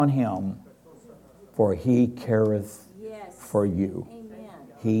on him, for he careth Yes. for you. Amen.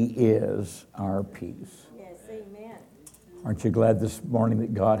 He is our peace. Yes, amen. Aren't you glad this morning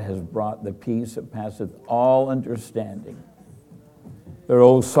that God has brought the peace that passeth all understanding? Their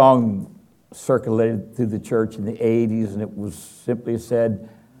old song circulated through the church in the 80s, and it was simply said,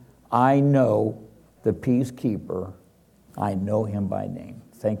 I know the peacekeeper, I know him by name.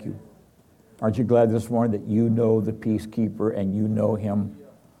 Thank you. Aren't you glad this morning that you know the peacekeeper and you know him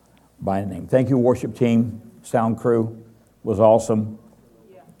by name? Thank you, worship team, sound crew. It was awesome.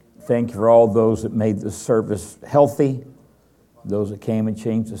 Thank you for all those that made this service healthy, those that came and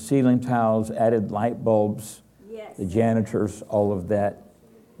changed the ceiling tiles, added light bulbs, Yes. the janitors, all of that.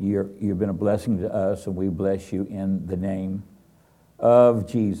 You've been a blessing to us, and we bless you in the name of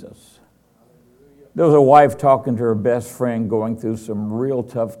Jesus. There was a wife talking to her best friend going through some real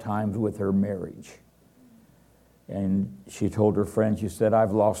tough times with her marriage. And she told her friend, she said,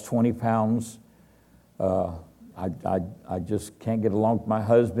 I've lost 20 pounds. I just can't get along with my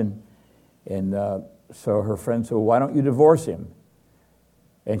husband. And so her friend said, well, why don't you divorce him?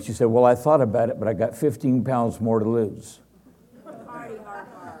 And she said, well, I thought about it, but I got 15 pounds more to lose. Party hard,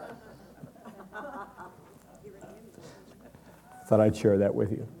 hard. Thought I'd share that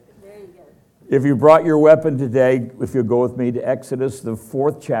with you. There you go. If you brought your weapon today, if you'll go with me to Exodus, the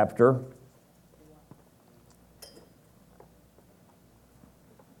 4th chapter.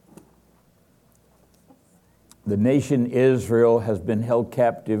 The nation Israel has been held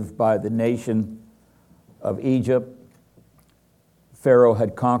captive by the nation of Egypt. Pharaoh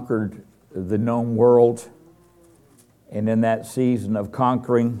had conquered the known world, and in that season of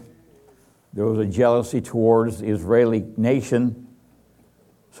conquering, there was a jealousy towards the Israeli nation.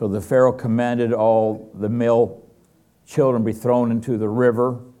 So the Pharaoh commanded all the male children be thrown into the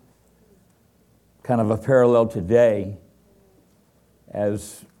river, kind of a parallel today,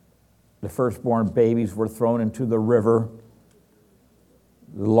 as the firstborn babies were thrown into the river.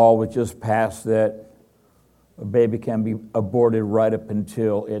 The law was just passed that a baby can be aborted right up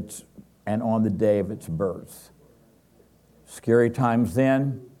until and on the day of its birth. Scary times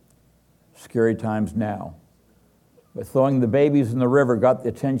then, scary times now. But throwing the babies in the river got the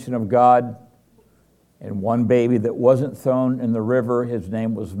attention of God. And one baby that wasn't thrown in the river, his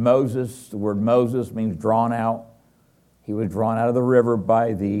name was Moses. The word Moses means drawn out. He was drawn out of the river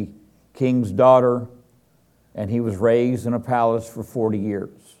by the king's daughter, and he was raised in a palace for 40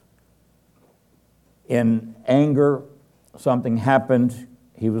 years. In anger, something happened.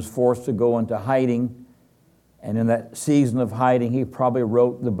 He was forced to go into hiding. And in that season of hiding, he probably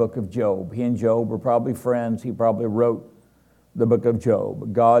wrote the book of Job. He and Job were probably friends. He probably wrote the book of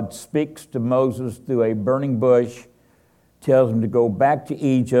Job. God speaks to Moses through a burning bush, tells him to go back to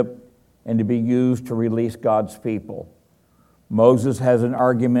Egypt and to be used to release God's people. Moses has an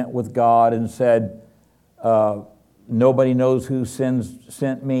argument with God and said, nobody knows who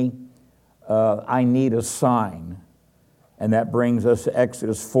sent me. I need a sign. And that brings us to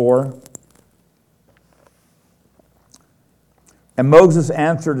Exodus 4. And Moses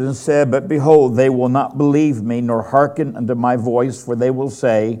answered and said, but behold, they will not believe me, nor hearken unto my voice, for they will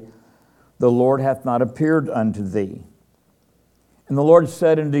say, the Lord hath not appeared unto thee. And the Lord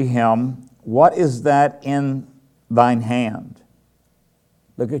said unto him, what is that in thine hand?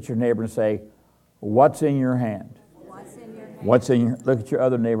 Look at your neighbor and say, what's in your hand? What's in your hand? Look at your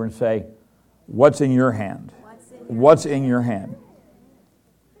other neighbor and say, what's in your hand? What's in your hand?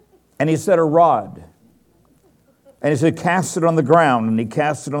 And he said, a rod. And he said, cast it on the ground. And he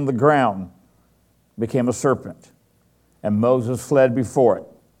cast it on the ground. Became a serpent. And Moses fled before it.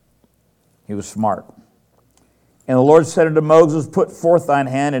 He was smart. And the Lord said unto Moses, put forth thine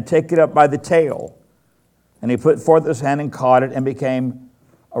hand and take it up by the tail. And he put forth his hand and caught it and became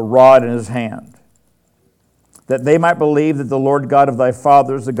a rod in his hand. That they might believe that the Lord God of thy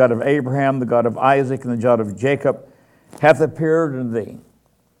fathers, the God of Abraham, the God of Isaac, and the God of Jacob, hath appeared unto thee.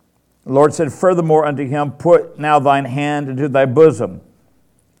 The Lord said furthermore unto him, put now thine hand into thy bosom.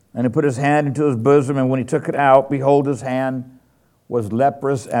 And he put his hand into his bosom, and when he took it out, behold, his hand was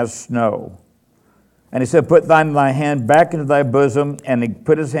leprous as snow. And he said, put thy hand back into thy bosom. And he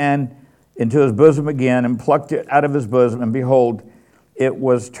put his hand into his bosom again, and plucked it out of his bosom, and behold, it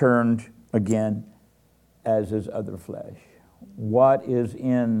was turned again as his other flesh. What is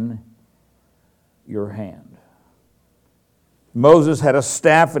in your hand? Moses had a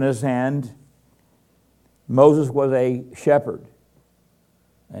staff in his hand. Moses was a shepherd,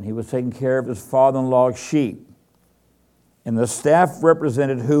 and he was taking care of his father-in-law's sheep. And the staff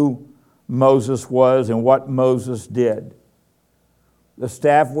represented who Moses was and what Moses did. The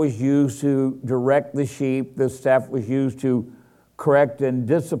staff was used to direct the sheep. The staff was used to correct and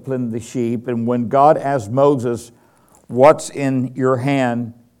discipline the sheep. And when God asked Moses, what's in your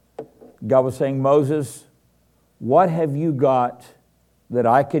hand? God was saying, Moses, what have you got that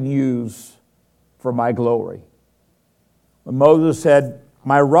I can use for my glory? When Moses said,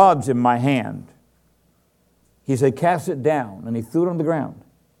 my rod's in my hand, he said, cast it down. And he threw it on the ground.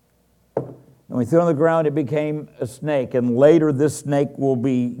 And when he threw it on the ground, it became a snake. And later this snake will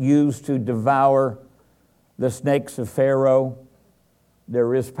be used to devour the snakes of Pharaoh.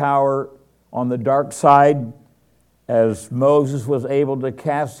 There is power on the dark side, as Moses was able to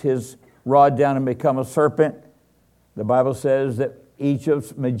cast his rod down and become a serpent. The Bible says that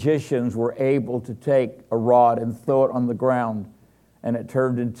Egypt's magicians were able to take a rod and throw it on the ground, and it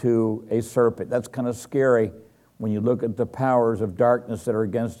turned into a serpent. That's kind of scary when you look at the powers of darkness that are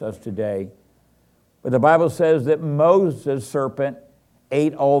against us today. But the Bible says that Moses' serpent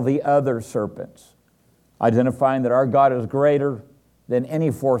ate all the other serpents, identifying that our God is greater than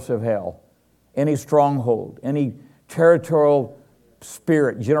any force of hell, any stronghold, any territorial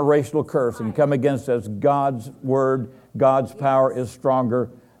spirit, generational curse, and come against us. God's word, God's power is stronger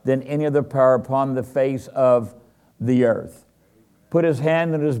than any other power upon the face of the earth. Put his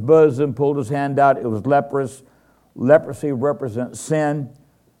hand in his bosom, pulled his hand out, it was leprous. Leprosy represents sin,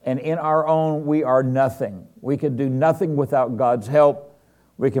 and in our own we are nothing. We can do nothing without God's help.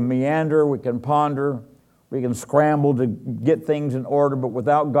 We can meander, we can ponder, we can scramble to get things in order, but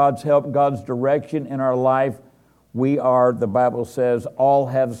without God's help, God's direction in our life, we are, the Bible says, all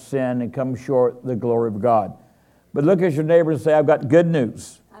have sinned and come short the glory of God. But look at your neighbor and say, I've got good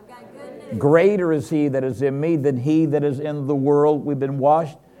news. I've got good news. Greater is he that is in me than he that is in the world. We've been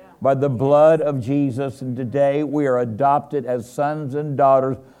washed by the blood of Jesus, and today we are adopted as sons and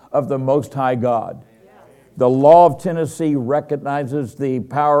daughters of the Most High God. The law of Tennessee recognizes the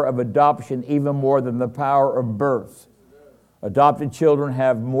power of adoption even more than the power of birth. Adopted children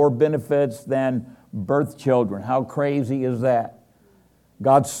have more benefits than birth children. How crazy is that?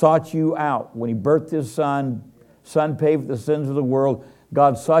 God sought you out. When he birthed his son paid for the sins of the world.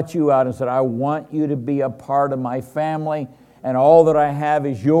 God sought you out and said, I want you to be a part of my family, and all that I have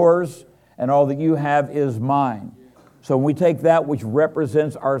is yours, and all that you have is mine. So when we take that which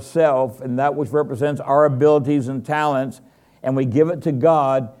represents ourselves and that which represents our abilities and talents, and we give it to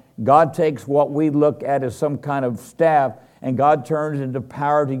God, God takes what we look at as some kind of staff, and God turns it into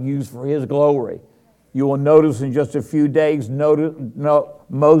power to use for his glory. You will notice in just a few days,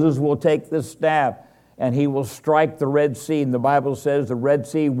 Moses will take this staff and he will strike the Red Sea. And the Bible says the Red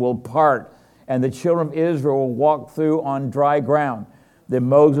Sea will part and the children of Israel will walk through on dry ground. Then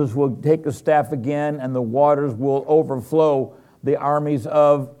Moses will take the staff again and the waters will overflow the armies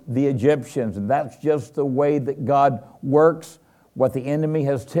of the Egyptians. And that's just the way that God works. What the enemy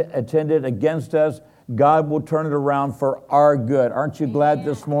has attended against us, God will turn it around for our good. Aren't you glad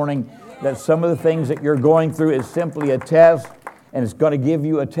this morning that some of the things that you're going through is simply a test, and it's going to give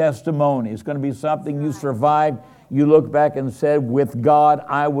you a testimony. It's going to be something you survived. You look back and said, with God,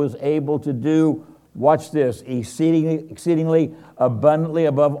 I was able to do, watch this, exceedingly abundantly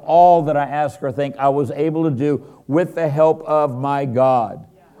above all that I ask or think, I was able to do with the help of my God.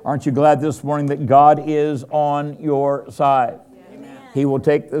 Aren't you glad this morning that God is on your side? Amen. He will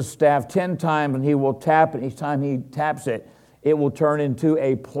take this staff 10 times and he will tap it. Each time he taps it, it will turn into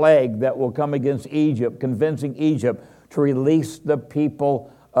a plague that will come against Egypt, convincing Egypt to release the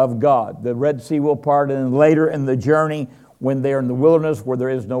people of God. The Red Sea will part, and later in the journey, when they're in the wilderness where there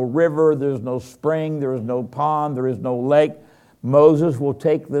is no river, there's no spring, there is no pond, there is no lake, Moses will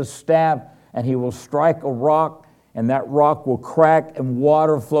take this staff and he will strike a rock, and that rock will crack and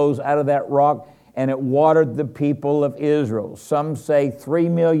water flows out of that rock, and it watered the people of Israel. Some say 3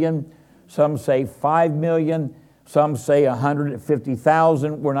 million, some say 5 million, some say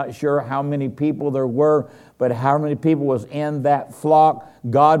 150,000. We're not sure how many people there were, but how many people was in that flock.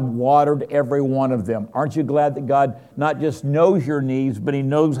 God watered every one of them. Aren't you glad that God not just knows your needs, but he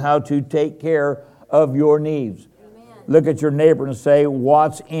knows how to take care of your needs? Amen. Look at your neighbor and say,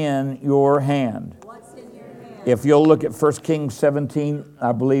 what's in your hand? What's in your hand? If you'll look at 1 Kings 17,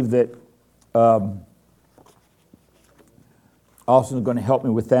 I believe that Austin's going to help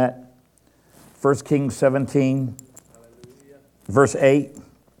me with that. 1 Kings 17, verse 8.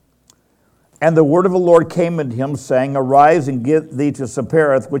 And the word of the Lord came unto him, saying, Arise and get thee to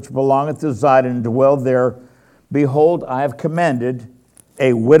Sepharth, which belongeth to Zidon, and dwell there. Behold, I have commanded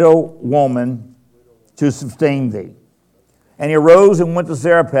a widow woman to sustain thee. And he arose and went to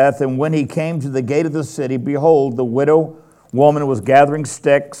Zarephath, and when he came to the gate of the city, behold, the widow woman was gathering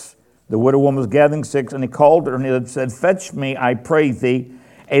sticks. The widow woman was gathering sticks, and he called her, and he said, Fetch me, I pray thee,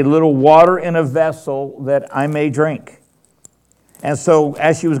 a little water in a vessel that I may drink. And so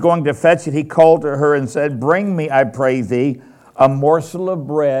as she was going to fetch it, he called to her and said, "Bring me, I pray thee, a morsel of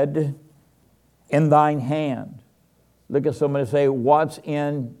bread in thine hand." Look at somebody and say, "What's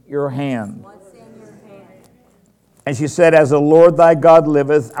in your hand?" What's in your hand? And she said, "As the Lord thy God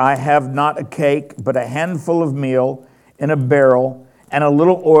liveth, I have not a cake, but a handful of meal in a barrel, and a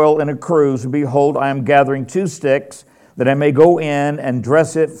little oil in a cruse. And behold, I am gathering 2 sticks, that I may go in and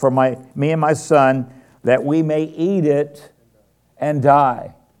dress it for me and my son, that we may eat it and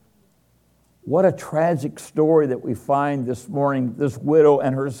die." What a tragic story that we find this morning. This widow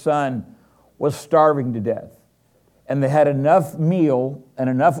and her son was starving to death. And they had enough meal and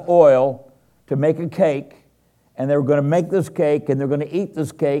enough oil to make a cake. And they were going to make this cake, and they're going to eat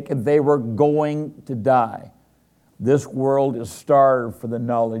this cake, and they were going to die. This world is starved for the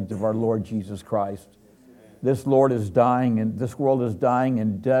knowledge of our Lord Jesus Christ. This world is dying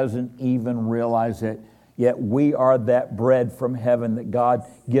and doesn't even realize it. Yet we are that bread from heaven that God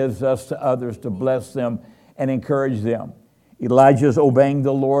gives us to others to bless them and encourage them. Elijah's obeying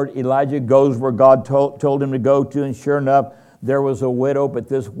the Lord. Elijah goes where God told him to go to, and sure enough, there was a widow, but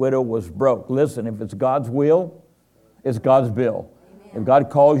this widow was broke. Listen, if it's God's will, it's God's bill. If God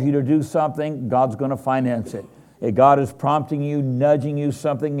calls you to do something, God's going to finance it. If God is prompting you, nudging you,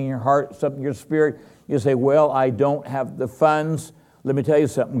 something in your heart, something in your spirit, you say, "Well, I don't have the funds." Let me tell you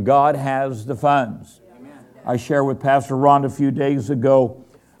something. God has the funds. Amen. I shared with Pastor Ron a few days ago,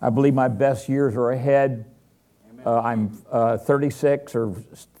 I believe my best years are ahead. I'm 36 or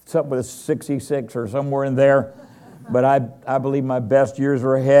something with 66 or somewhere in there. But I believe my best years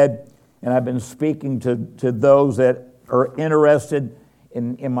are ahead. And I've been speaking to those that are interested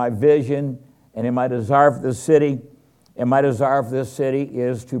in my vision and in my desire for this city. And my desire for this city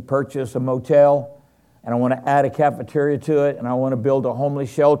is to purchase a motel. And I want to add a cafeteria to it. And I want to build a homeless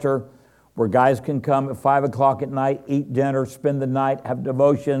shelter where guys can come at 5 o'clock at night, eat dinner, spend the night, have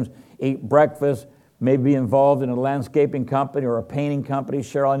devotions, eat breakfast, maybe be involved in a landscaping company or a painting company.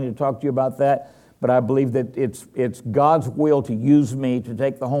 Cheryl, I need to talk to you about that. But I believe that it's God's will to use me to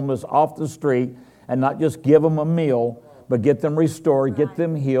take the homeless off the street and not just give them a meal, but get them restored, get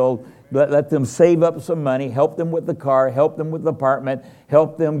them healed, let them save up some money, help them with the car, help them with the apartment,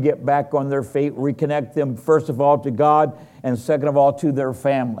 help them get back on their feet, reconnect them, first of all, to God, and second of all, to their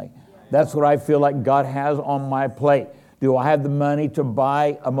family. That's what I feel like God has on my plate. Do I have the money to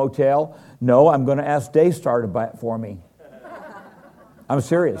buy a motel? No, I'm going to ask Daystar to buy it for me. I'm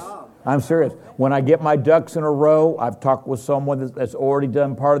serious. When I get my ducks in a row, I've talked with someone that's already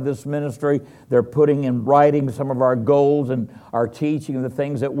done part of this ministry. They're putting in writing some of our goals and our teaching and the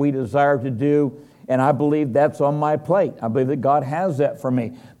things that we desire to do. And I believe that's on my plate. I believe that God has that for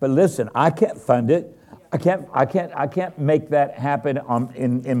me. But listen, I can't fund it. I can't make that happen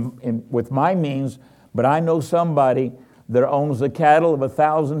with my means. But I know somebody that owns the cattle of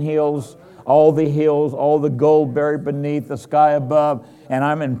 1,000 hills, all the gold buried beneath, the sky above, and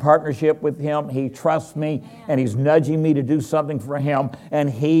I'm in partnership with him. He trusts me, and he's nudging me to do something for him, and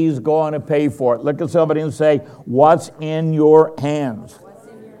he's going to pay for it. Look at somebody and say, "What's in your hands?" What's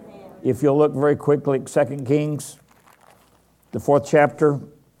in your hand? If you'll look very quickly at 2 Kings, the 4th chapter.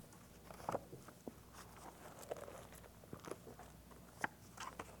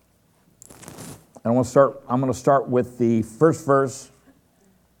 I'm going to start with the first verse.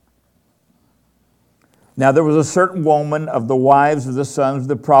 Now there was a certain woman of the wives of the sons of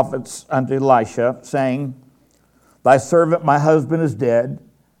the prophets unto Elisha, saying, "Thy servant, my husband, is dead,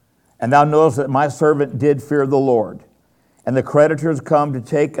 and thou knowest that my servant did fear the Lord. And the creditors come to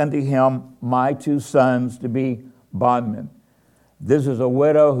take unto him my 2 sons to be bondmen." This is a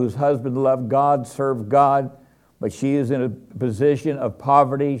widow whose husband loved God, served God, but she is in a position of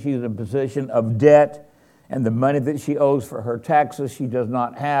poverty. She's in a position of debt, and the money that she owes for her taxes she does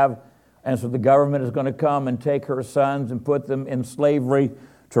not have. And so the government is going to come and take her sons and put them in slavery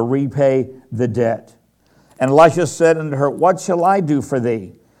to repay the debt. And Elisha said unto her, "What shall I do for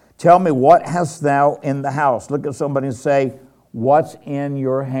thee? Tell me, what hast thou in the house?" Look at somebody and say, "What's in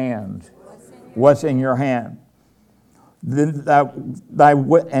your hand?" What's in your hand?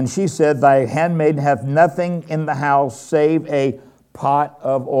 And she said, "Thy handmaid hath nothing in the house save a pot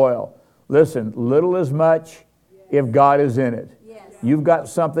of oil." Listen, little is much if God is in it. You've got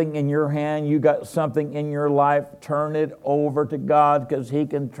something in your hand. You got something in your life. Turn it over to God, because He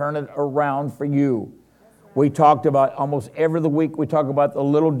can turn it around for you. We talked about almost every week. We talk about the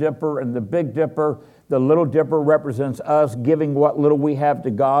Little Dipper and the Big Dipper. The Little Dipper represents us giving what little we have to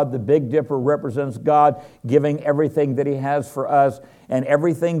God. The Big Dipper represents God giving everything that He has for us. And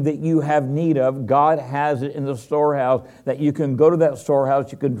everything that you have need of, God has it in the storehouse, that you can go to that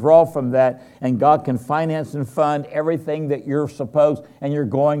storehouse, you can draw from that, and God can finance and fund everything that you're supposed and you're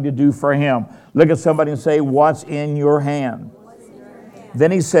going to do for Him. Look at somebody and say, what's in your hand?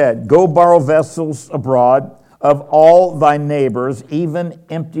 Then He said, go borrow vessels abroad of all thy neighbors, even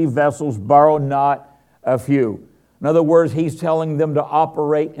empty vessels, borrow not a few. In other words, He's telling them to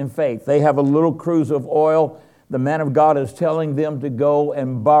operate in faith. They have a little cruse of oil. The man of God is telling them to go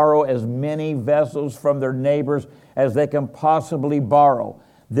and borrow as many vessels from their neighbors as they can possibly borrow.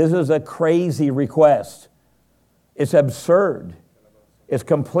 This is a crazy request. It's absurd. It's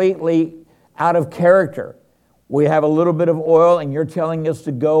completely out of character. We have a little bit of oil and you're telling us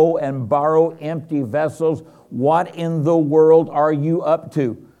to go and borrow empty vessels. What in the world are you up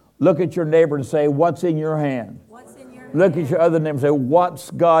to? Look at your neighbor and say, what's in your hand? What's in your Look hand? at your other neighbor and say, what's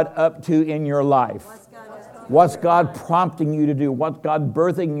God up to in your life? What's God prompting you to do? What's God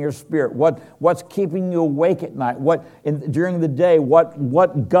birthing in your spirit? What's keeping you awake at night? During the day,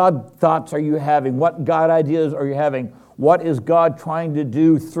 what God thoughts are you having? What God ideas are you having? What is God trying to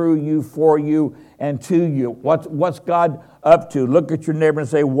do through you, for you, and to you? What's God up to? Look at your neighbor and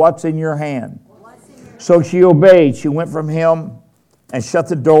say, what's in your hand? So she obeyed. She went from him and shut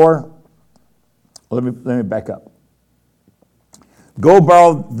the door. Let me back up. Go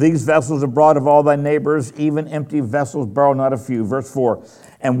borrow these vessels abroad of all thy neighbors, even empty vessels, borrow not a few. Verse 4,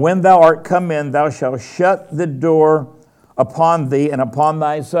 and when thou art come in, thou shalt shut the door upon thee and upon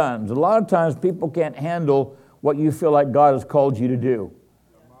thy sons. A lot of times people can't handle what you feel like God has called you to do.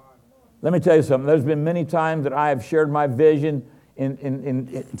 Let me tell you something. There's been many times that I have shared my vision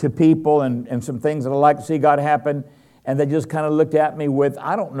to people and some things that I like to see God happen, and they just kind of looked at me with,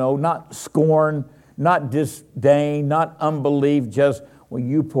 I don't know, not scorn, not disdain, not unbelief, just, well,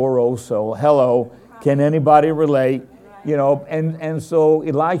 you poor old soul. Hello, can anybody relate? You know, and so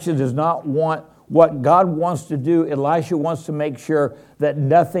Elisha does not want what God wants to do. Elisha wants to make sure that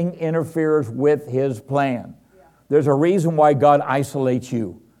nothing interferes with his plan. There's a reason why God isolates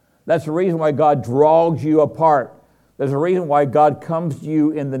you. That's the reason why God draws you apart. There's a reason why God comes to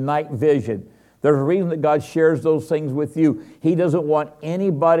you in the night vision. There's a reason that God shares those things with you. He doesn't want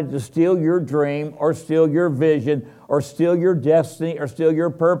anybody to steal your dream or steal your vision or steal your destiny or steal your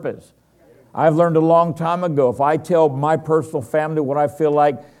purpose. I've learned a long time ago, if I tell my personal family what I feel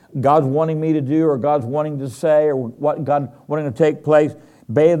like God's wanting me to do or God's wanting to say or what God wanting to take place,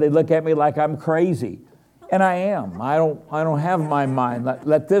 they look at me like I'm crazy. And I am. I don't have my mind.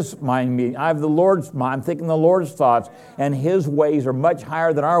 Let this mind be. I have the Lord's mind. I'm thinking the Lord's thoughts. And His ways are much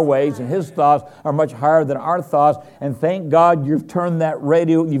higher than our ways. And His thoughts are much higher than our thoughts. And thank God you've turned that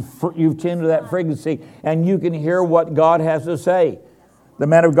radio, you've tuned to that frequency, and you can hear what God has to say. The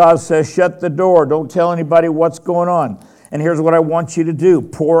man of God says, shut the door. Don't tell anybody what's going on. And here's what I want you to do.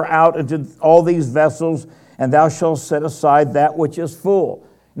 Pour out into all these vessels, and thou shalt set aside that which is full.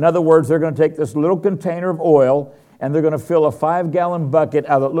 In other words, they're going to take this little container of oil and they're going to fill a 5-gallon bucket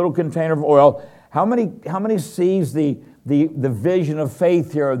out of that little container of oil. How many sees the vision of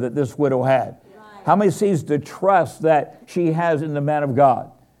faith here that this widow had? How many sees the trust that she has in the man of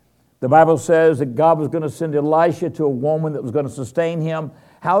God? The Bible says that God was going to send Elisha to a woman that was going to sustain him.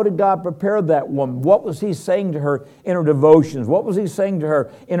 How did God prepare that woman? What was He saying to her in her devotions? What was He saying to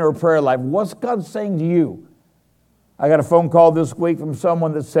her in her prayer life? What's God saying to you? I got a phone call this week from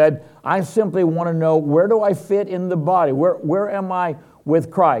someone that said, I simply want to know, where do I fit in the body? Where am I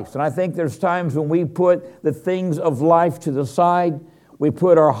with Christ? And I think there's times when we put the things of life to the side, we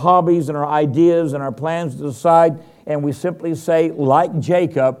put our hobbies and our ideas and our plans to the side, and we simply say, like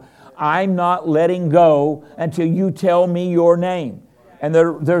Jacob, I'm not letting go until you tell me your name. And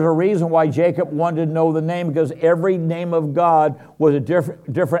there's a reason why Jacob wanted to know the name, because every name of God was a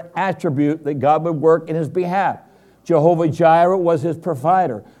different attribute that God would work in his behalf. Jehovah Jireh was his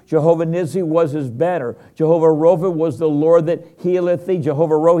provider. Jehovah Nissi was his banner. Jehovah Rapha was the Lord that healeth thee.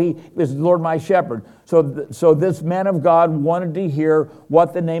 Jehovah Rohi is the Lord my shepherd. So this man of God wanted to hear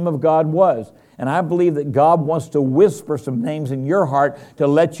what the name of God was. And I believe that God wants to whisper some names in your heart to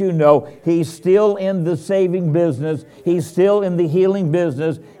let you know He's still in the saving business. He's still in the healing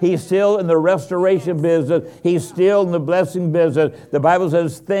business. He's still in the restoration business. He's still in the blessing business. The Bible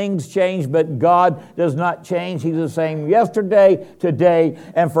says things change, but God does not change. He's the same yesterday, today,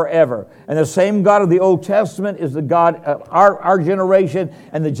 and forever. And the same God of the Old Testament is the God of our generation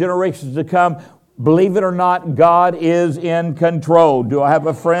and the generations to come. Believe it or not, God is in control. Do I have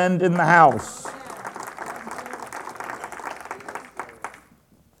a friend in the house?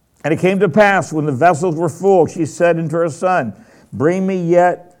 And it came to pass, when the vessels were full, she said unto her son, bring me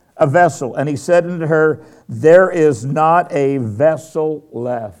yet a vessel. And he said unto her, there is not a vessel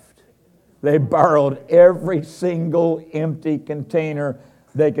left. They borrowed every single empty container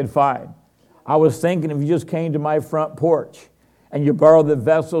they could find. I was thinking, if you just came to my front porch and you borrowed the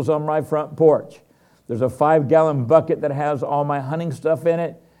vessels on my front porch, there's a 5-gallon bucket that has all my hunting stuff in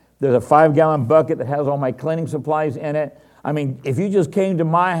it. There's a 5-gallon bucket that has all my cleaning supplies in it. I mean, if you just came to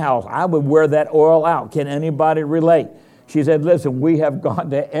my house, I would wear that oil out. Can anybody relate? She said, listen, we have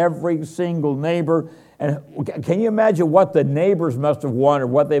gone to every single neighbor. And can you imagine what the neighbors must have wondered,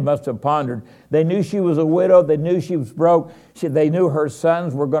 what they must have pondered? They knew she was a widow. They knew she was broke. They knew her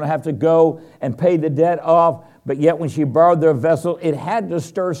sons were going to have to go and pay the debt off. But yet when she borrowed their vessel, it had to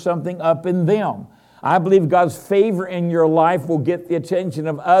stir something up in them. I believe God's favor in your life will get the attention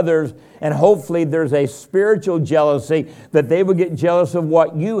of others, and hopefully there's a spiritual jealousy that they will get jealous of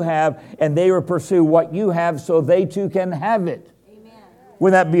what you have, and they will pursue what you have so they too can have it. Amen.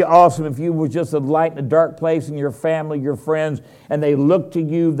 Wouldn't that be awesome if you were just a light in a dark place in your family, your friends, and they looked to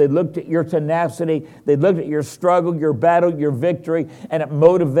you, they looked at your tenacity, they looked at your struggle, your battle, your victory, and it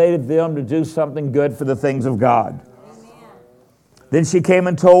motivated them to do something good for the things of God. Amen. Then she came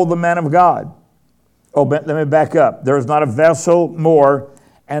and told the man of God. Oh, let me back up. There was not a vessel more,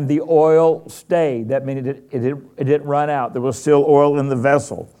 and the oil stayed. That means it didn't run out. There was still oil in the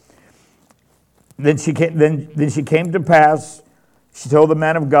vessel. Then she came to pass. She told the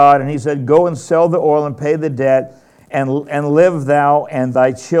man of God, and he said, go and sell the oil and pay the debt, and live thou and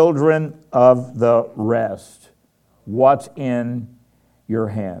thy children of the rest. What's in your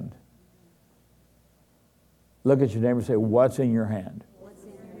hand? Look at your neighbor and say, what's in your hand?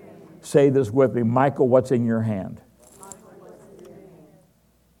 Say this with me. Michael, what's in your hand?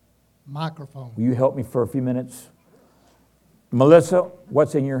 Microphone. Will you help me for a few minutes? Melissa,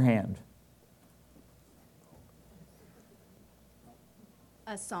 what's in your hand?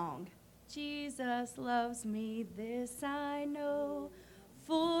 A song. Jesus loves me, this I know,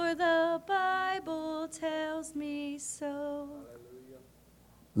 for the Bible tells me so.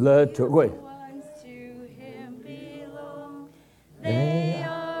 Wait. The ones to him belong. They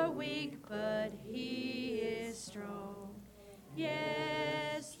are weak, but he is strong.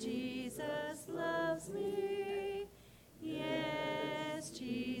 Yes, Jesus loves me. Yes,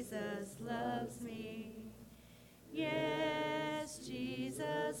 Jesus loves me. Yes,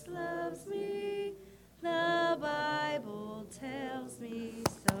 Jesus loves me. The Bible tells me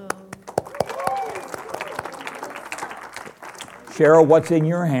so. Cheryl, what's in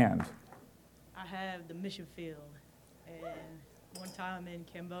your hand? I have the mission field. And one time in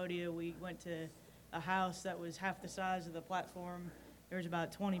Cambodia, we went to a house that was half the size of the platform. There was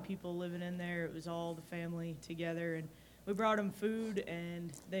about 20 people living in there. It was all the family together. And we brought them food,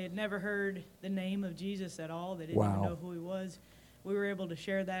 and they had never heard the name of Jesus at all. They didn't even know who he was. We were able to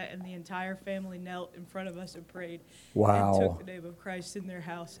share that, and the entire family knelt in front of us and prayed. Wow. And took the name of Christ in their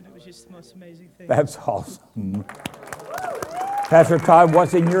house, and it was just the most amazing thing. That's awesome. Pastor Todd,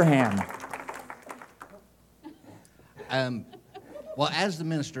 what's in your hand? Well, as the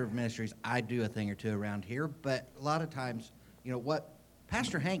minister of ministries, I do a thing or two around here, but a lot of times, you know, what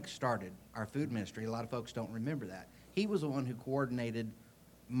Pastor Hank started our food ministry, a lot of folks don't remember that. He was the one who coordinated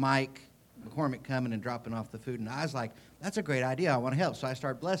Mike McCormick coming and dropping off the food, and I was like, that's a great idea, I want to help, so I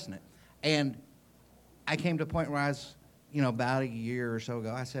started blessing it. And I came to a point where I was, you know, about a year or so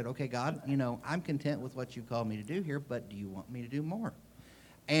ago, I said, okay, God, you know, I'm content with what you called me to do here, but do you want me to do more?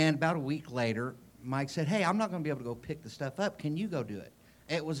 And about a week later, Mike said, hey, I'm not going to be able to go pick the stuff up. Can you go do it?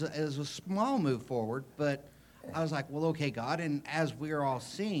 It was a small move forward, but I was like, well, okay, God. And as we're all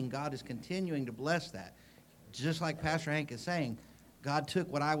seeing, God is continuing to bless that. Just like Pastor Hank is saying, God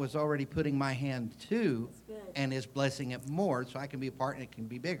took what I was already putting my hand to and is blessing it more so I can be a part and it can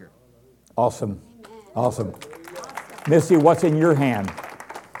be bigger. Awesome. Awesome. Missy, what's in your hand?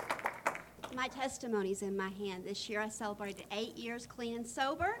 My testimony's in my hand. This year I celebrated 8 years clean and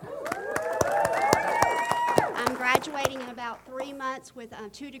sober. I'm graduating in about 3 months with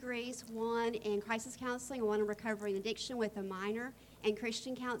 2 degrees, one in crisis counseling and one in recovery and addiction with a minor in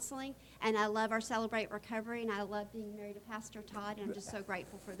Christian counseling. And I love our Celebrate Recovery, and I love being married to Pastor Todd, and I'm just so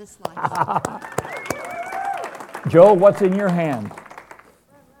grateful for this life. Joel, what's in your hand?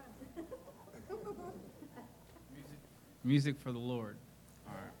 Music for the Lord.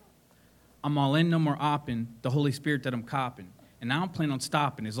 All right. I'm all in, no more opping, the Holy Spirit that I'm copping. And I don't plan on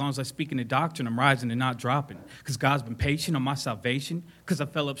stopping. As long as I speak in the doctrine, I'm rising and not dropping. Because God's been patient on my salvation. Because I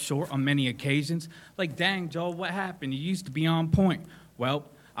fell up short on many occasions. Like, dang, Joel, what happened? You used to be on point. Well,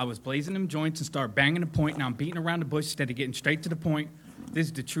 I was blazing them joints and started banging the point. Now I'm beating around the bush instead of getting straight to the point. This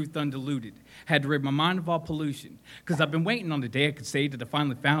is the truth undiluted. Had to rid my mind of all pollution. Because I've been waiting on the day I could say that I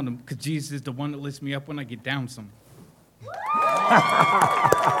finally found him. Because Jesus is the one that lifts me up when I get down some.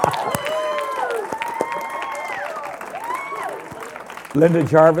 Linda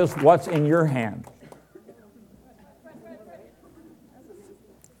Jarvis, what's in your hand?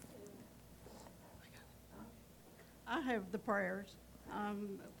 I have the prayers.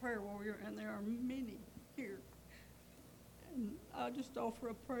 I'm a prayer warrior, and there are many here. And I just offer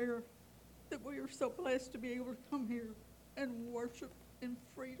a prayer that we are so blessed to be able to come here and worship in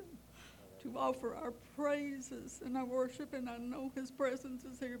freedom, to offer our praises and our worship. And I know His presence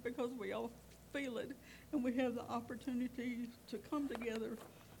is here because we all feel it, and we have the opportunity to come together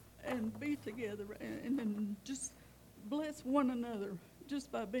and be together and just bless one another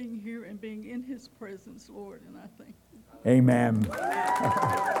just by being here and being in His presence, Lord. And I thank you. Amen.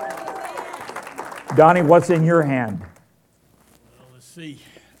 Donnie, what's in your hand? Well, let's see.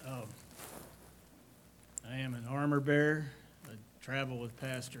 I am an armor bearer. I travel with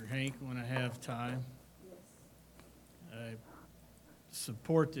Pastor Hank when I have time. I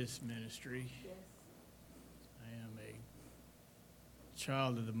support this ministry. I am a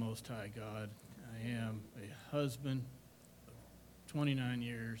child of the Most High God. I am a husband of 29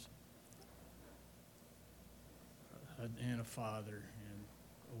 years and a father and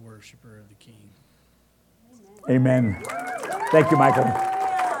a worshiper of the King. Amen. Thank you, Michael.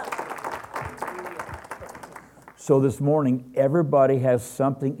 So this morning, everybody has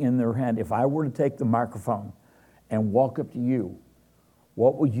something in their hand. If I were to take the microphone and walk up to you,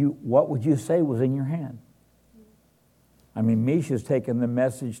 what would you say was in your hand? I mean, Misha's taken the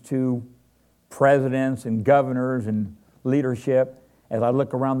message to presidents and governors and leadership. As I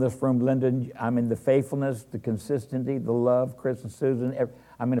look around this room, Linda, I mean, the faithfulness, the consistency, the love, Chris and Susan.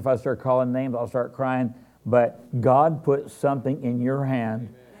 I mean, if I start calling names, I'll start crying. But God put something in your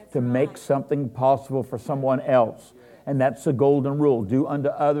hand to make something possible for someone else. And that's the golden rule. Do unto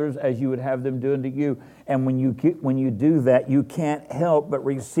others as you would have them do unto you. And when you do that, you can't help but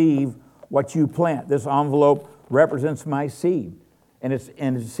receive what you plant. This envelope represents my seed. And it's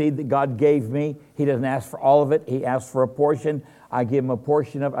a seed that God gave me. He doesn't ask for all of it. He asks for a portion. I give him a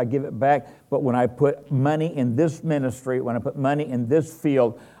portion of it. I give it back. But when I put money in this ministry, when I put money in this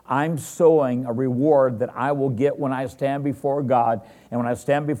field, I'm sowing a reward that I will get when I stand before God. And when I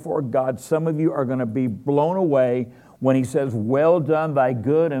stand before God, some of you are going to be blown away when He says, well done, thy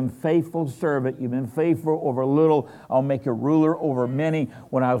good and faithful servant. You've been faithful over little. I'll make you ruler over many.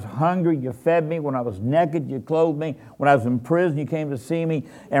 When I was hungry, you fed me. When I was naked, you clothed me. When I was in prison, you came to see me.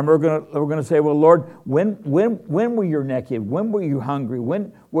 And we're going to say, well, Lord, when were you naked? When were you hungry?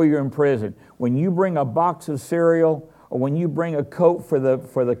 When were you in prison? When you bring a box of cereal, or when you bring a coat for the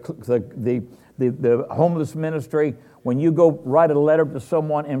homeless ministry, when you go write a letter to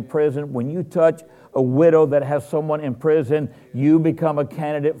someone in prison, when you touch a widow that has someone in prison, you become a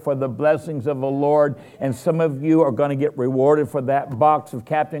candidate for the blessings of the Lord. And some of you are going to get rewarded for that box of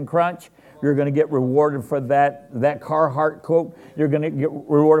Captain Crunch. You're going to get rewarded for that Carhartt coat. You're going to get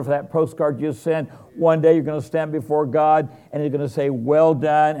rewarded for that postcard you sent. One day you're going to stand before God and you're going to say, well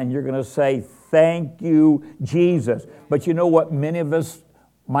done, and you're going to say, thank you, Jesus. But you know what many of us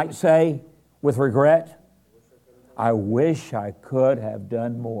might say with regret? I wish I could have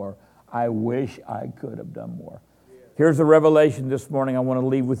done more. I wish I could have done more. Here's a revelation this morning I want to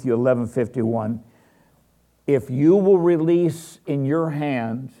leave with you, 11:51. If you will release in your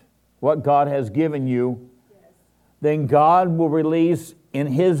hand what God has given you, then God will release in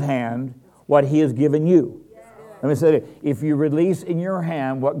His hand what He has given you. Let me say it. If you release in your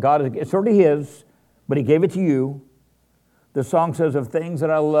hand what God has, it's already His, but He gave it to you. The song says, of things that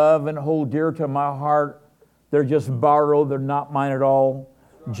I love and hold dear to my heart, they're just borrowed, they're not mine at all.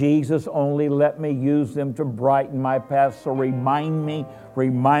 Jesus, only let me use them to brighten my path. So remind me,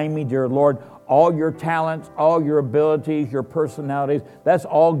 dear Lord, all your talents, all your abilities, your personalities, that's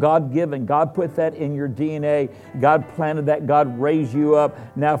all God-given. God put that in your DNA. God planted that. God raised you up.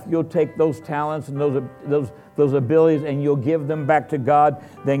 Now, if you'll take those talents and those abilities and you'll give them back to God,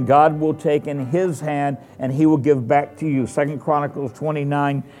 then God will take in His hand and He will give back to you. 2 Chronicles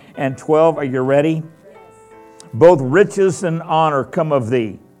 29:12. Are you ready? Both riches and honor come of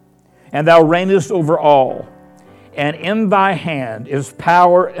thee, and thou reignest over all. And in thy hand is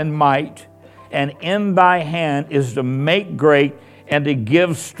power and might, and in thy hand is to make great and to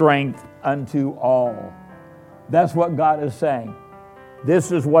give strength unto all. That's what God is saying.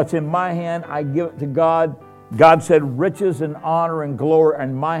 This is what's in my hand. I give it to God. God said, riches and honor and glory are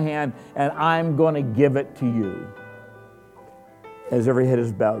in my hand, and I'm going to give it to you. As every head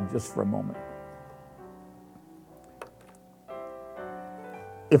is bowed just for a moment.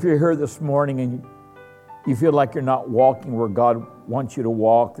 If you're here this morning and you feel like you're not walking where God wants you to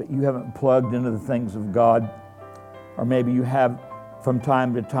walk, that you haven't plugged into the things of God, or maybe you have from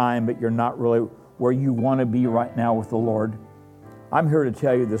time to time, but you're not really where you want to be right now with the Lord, I'm here to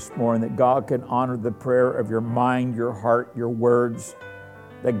tell you this morning that God can honor the prayer of your mind, your heart, your words,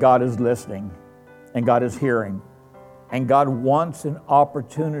 that God is listening and God is hearing. And God wants an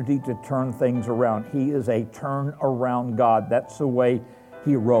opportunity to turn things around. He is a turn-around God. That's the way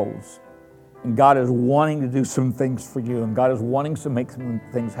He rolls. And God is wanting to do some things for you, and God is wanting to make some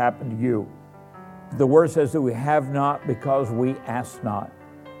things happen to you. The Word says that we have not because we ask not.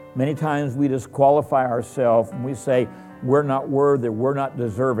 Many times we disqualify ourselves and we say, we're not worthy, we're not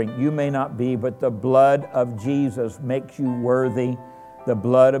deserving. You may not be, but the blood of Jesus makes you worthy. The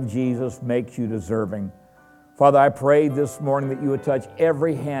blood of Jesus makes you deserving. Father, I pray this morning that you would touch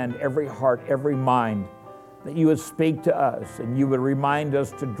every hand, every heart, every mind, that you would speak to us and you would remind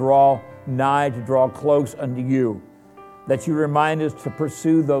us to draw nigh, to draw close unto you, that you remind us to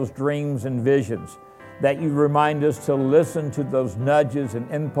pursue those dreams and visions, that you remind us to listen to those nudges and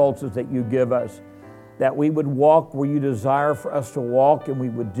impulses that you give us, that we would walk where you desire for us to walk and we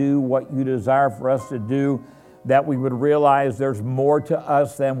would do what you desire for us to do, that we would realize there's more to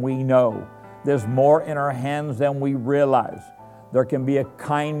us than we know. There's more in our hands than we realize. There can be a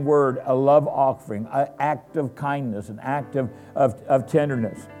kind word, a love offering, an act of kindness, an act of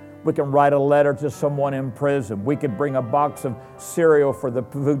tenderness. We can write a letter to someone in prison. We could bring a box of cereal for the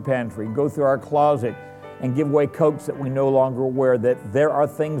food pantry, go through our closet and give away coats that we no longer wear, that there are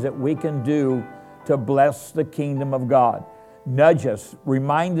things that we can do to bless the kingdom of God. Nudge us,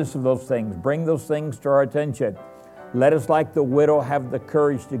 remind us of those things, bring those things to our attention. Let us, like the widow, have the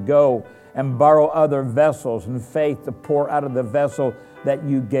courage to go and borrow other vessels and faith to pour out of the vessel that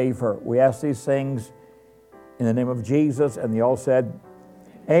you gave her. We ask these things in the name of Jesus, and they all said,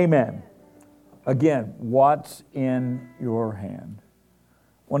 amen. Again, what's in your hand? I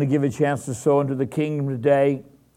want to give you a chance to sow into the kingdom today.